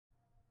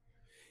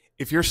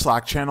If your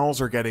Slack channels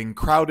are getting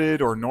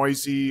crowded or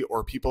noisy,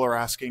 or people are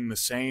asking the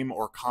same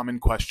or common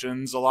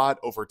questions a lot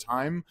over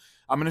time,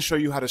 I'm going to show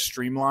you how to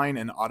streamline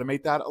and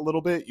automate that a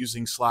little bit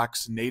using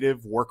Slack's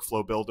native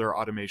workflow builder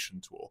automation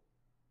tool.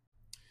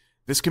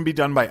 This can be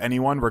done by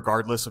anyone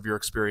regardless of your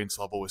experience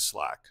level with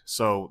Slack.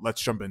 So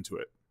let's jump into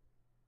it.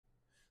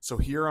 So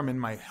here I'm in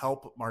my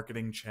help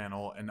marketing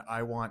channel, and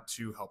I want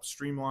to help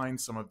streamline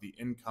some of the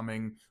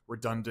incoming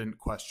redundant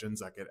questions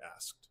that get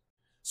asked.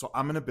 So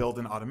I'm going to build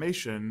an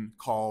automation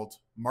called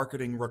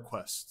marketing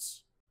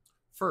requests.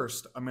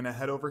 First, I'm going to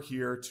head over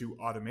here to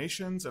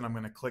automations and I'm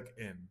going to click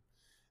in.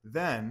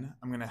 Then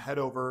I'm going to head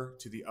over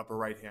to the upper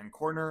right hand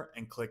corner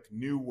and click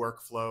new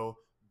workflow,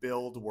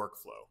 build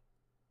workflow.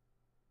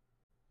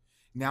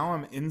 Now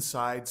I'm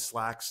inside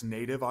Slack's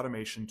native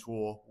automation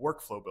tool,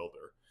 Workflow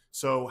Builder.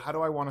 So how do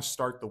I want to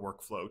start the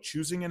workflow?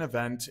 Choosing an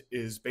event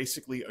is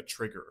basically a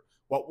trigger.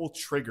 What will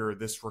trigger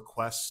this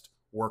request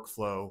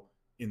workflow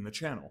in the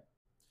channel?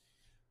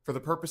 For the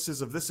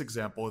purposes of this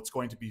example, it's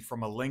going to be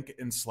from a link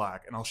in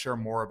Slack, and I'll share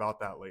more about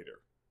that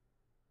later.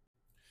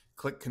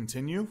 Click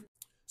continue.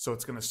 So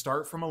it's going to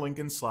start from a link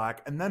in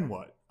Slack, and then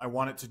what? I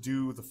want it to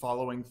do the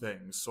following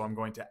things. So I'm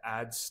going to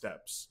add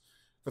steps.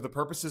 For the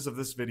purposes of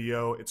this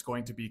video, it's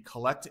going to be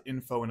collect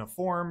info in a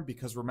form,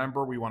 because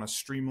remember, we want to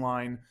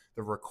streamline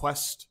the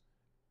requests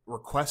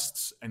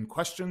and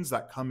questions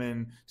that come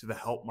in to the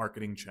help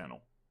marketing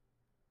channel.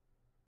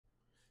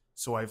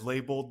 So I've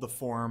labeled the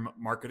form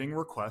marketing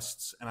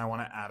requests, and I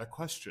want to add a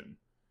question.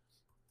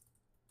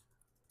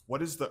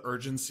 What is the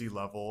urgency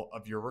level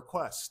of your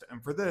request?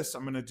 And for this,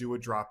 I'm going to do a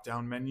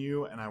drop-down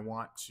menu, and I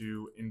want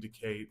to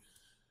indicate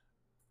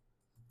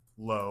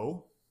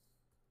low,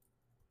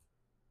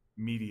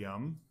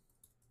 medium,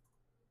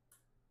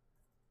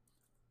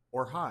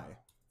 or high.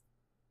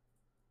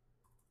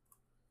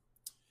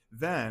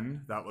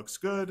 Then, that looks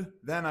good.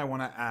 Then I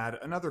want to add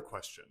another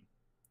question.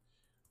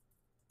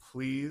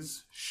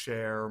 Please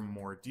share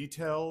more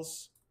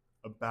details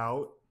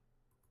about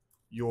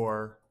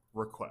your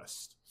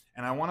request.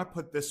 And I want to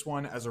put this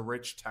one as a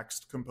rich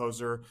text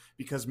composer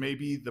because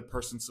maybe the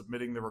person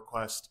submitting the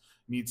request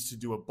needs to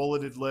do a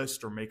bulleted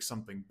list or make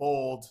something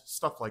bold,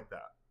 stuff like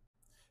that.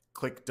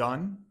 Click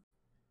done,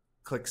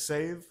 click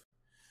save.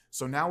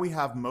 So now we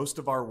have most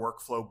of our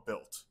workflow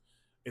built.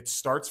 It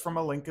starts from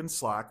a link in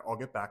Slack. I'll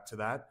get back to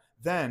that.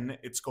 Then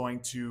it's going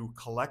to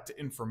collect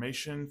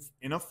information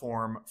in a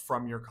form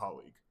from your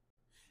colleague.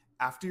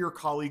 After your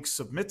colleague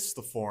submits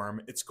the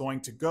form, it's going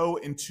to go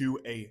into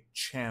a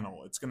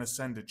channel. It's going to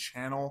send a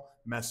channel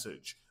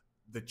message,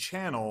 the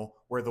channel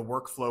where the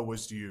workflow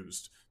was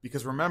used.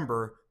 Because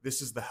remember,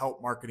 this is the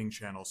help marketing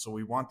channel, so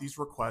we want these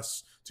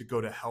requests to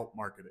go to help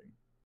marketing.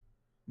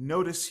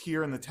 Notice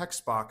here in the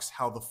text box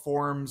how the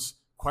form's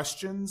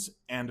questions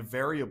and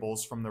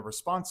variables from the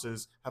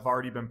responses have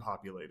already been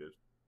populated.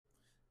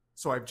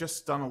 So I've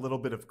just done a little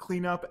bit of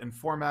cleanup and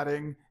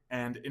formatting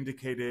and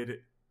indicated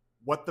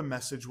what the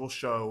message will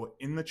show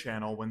in the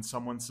channel when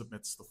someone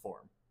submits the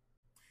form.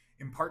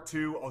 In part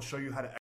 2, I'll show you how to